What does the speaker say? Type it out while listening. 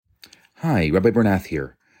Hi, Rabbi Bernath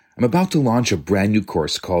here. I'm about to launch a brand new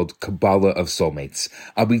course called Kabbalah of Soulmates.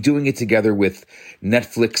 I'll be doing it together with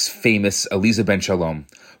Netflix famous Aliza Ben Shalom.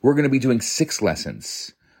 We're going to be doing 6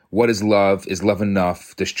 lessons. What is love? Is love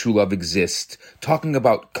enough? Does true love exist? Talking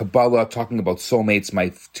about Kabbalah, talking about soulmates,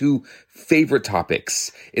 my 2 favorite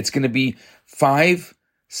topics. It's going to be 5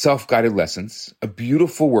 self-guided lessons, a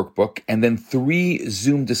beautiful workbook, and then 3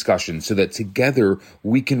 Zoom discussions so that together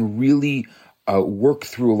we can really work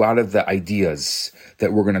through a lot of the ideas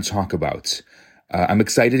that we're going to talk about. I'm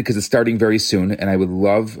excited because it's starting very soon, and I would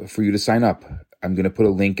love for you to sign up. I'm going to put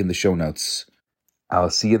a link in the show notes. I'll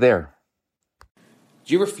see you there.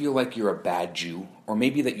 Do you ever feel like you're a bad Jew? Or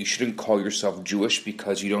maybe that you shouldn't call yourself Jewish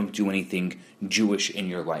because you don't do anything Jewish in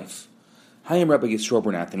your life? Hi, I'm Rabbi Yisroel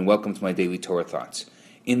Bernath, and welcome to my Daily Torah Thoughts.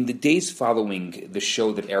 In the days following the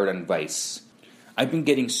show that aired on Vice, I've been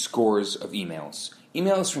getting scores of emails.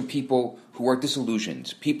 Emails from people who are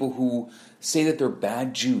disillusioned, people who say that they're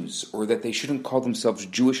bad Jews or that they shouldn't call themselves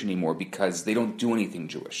Jewish anymore because they don't do anything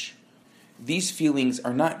Jewish. These feelings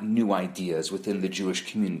are not new ideas within the Jewish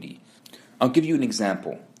community. I'll give you an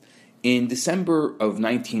example. In December of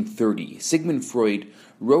 1930, Sigmund Freud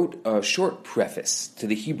wrote a short preface to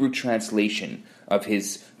the Hebrew translation of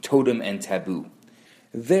his Totem and Taboo.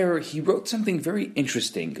 There, he wrote something very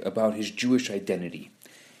interesting about his Jewish identity.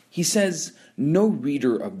 He says, no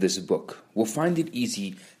reader of this book will find it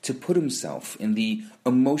easy to put himself in the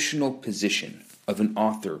emotional position of an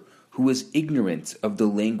author who is ignorant of the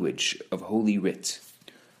language of Holy Writ,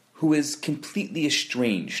 who is completely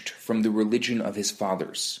estranged from the religion of his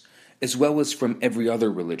fathers, as well as from every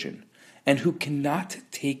other religion, and who cannot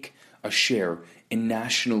take a share in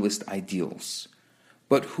nationalist ideals,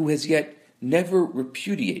 but who has yet never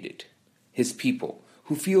repudiated his people,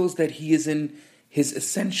 who feels that he is in his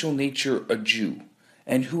essential nature a Jew,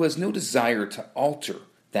 and who has no desire to alter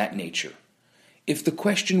that nature. If the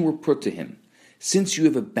question were put to him, since you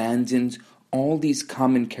have abandoned all these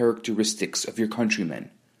common characteristics of your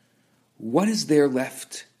countrymen, what is there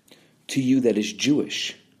left to you that is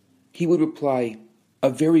Jewish? He would reply, a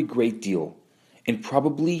very great deal, and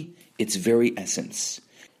probably its very essence.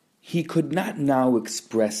 He could not now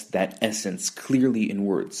express that essence clearly in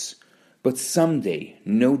words, but someday,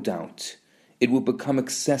 no doubt, it will become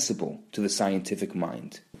accessible to the scientific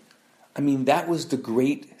mind. I mean, that was the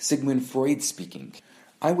great Sigmund Freud speaking.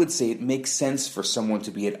 I would say it makes sense for someone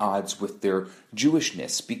to be at odds with their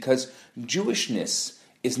Jewishness, because Jewishness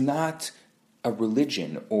is not a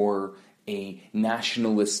religion or a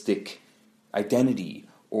nationalistic identity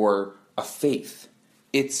or a faith.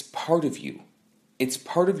 It's part of you. It's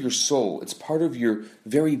part of your soul. It's part of your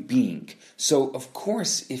very being. So, of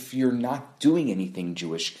course, if you're not doing anything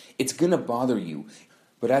Jewish, it's going to bother you.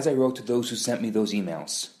 But as I wrote to those who sent me those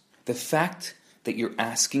emails, the fact that you're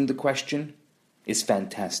asking the question is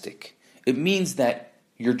fantastic. It means that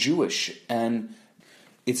you're Jewish, and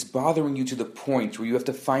it's bothering you to the point where you have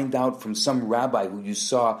to find out from some rabbi who you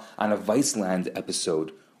saw on a Viceland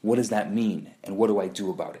episode, what does that mean, and what do I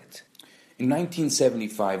do about it? In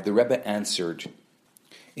 1975, the Rebbe answered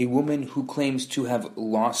a woman who claims to have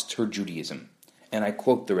lost her Judaism, and I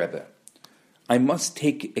quote the Rebbe, I must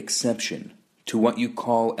take exception to what you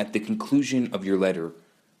call at the conclusion of your letter,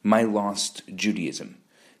 my lost Judaism.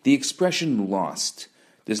 The expression lost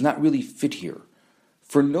does not really fit here,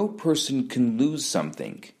 for no person can lose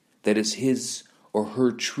something that is his or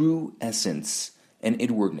her true essence and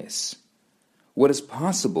inwardness. What is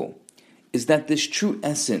possible is that this true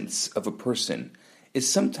essence of a person is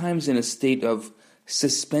sometimes in a state of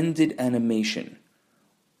suspended animation,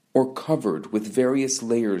 or covered with various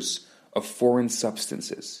layers of foreign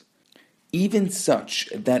substances, even such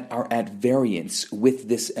that are at variance with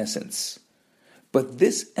this essence. But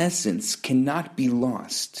this essence cannot be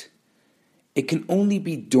lost. It can only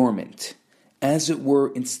be dormant, as it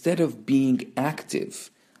were, instead of being active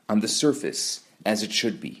on the surface as it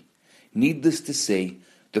should be. Needless to say,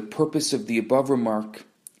 the purpose of the above remark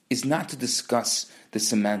is not to discuss the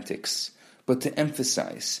semantics, but to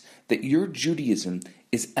emphasize that your Judaism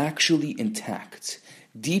is actually intact,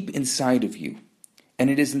 deep inside of you, and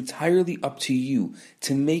it is entirely up to you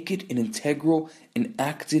to make it an integral and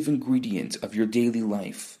active ingredient of your daily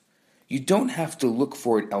life. You don't have to look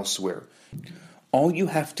for it elsewhere. All you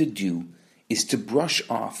have to do is to brush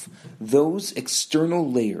off those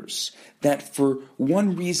external layers that for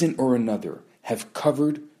one reason or another have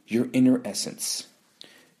covered your inner essence.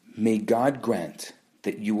 May God grant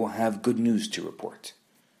that you will have good news to report.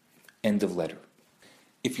 End of letter.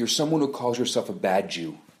 If you're someone who calls yourself a bad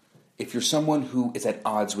Jew, if you're someone who is at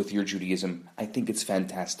odds with your Judaism, I think it's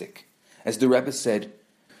fantastic. As the Rebbe said,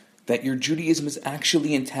 that your Judaism is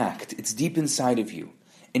actually intact. It's deep inside of you.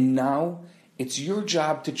 And now it's your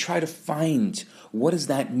job to try to find, what does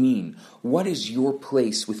that mean? What is your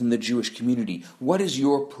place within the Jewish community? What is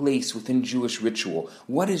your place within Jewish ritual?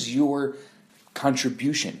 What is your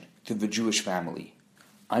contribution to the Jewish family?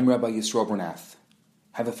 I'm Rabbi Yisroel Bernath.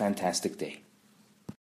 Have a fantastic day.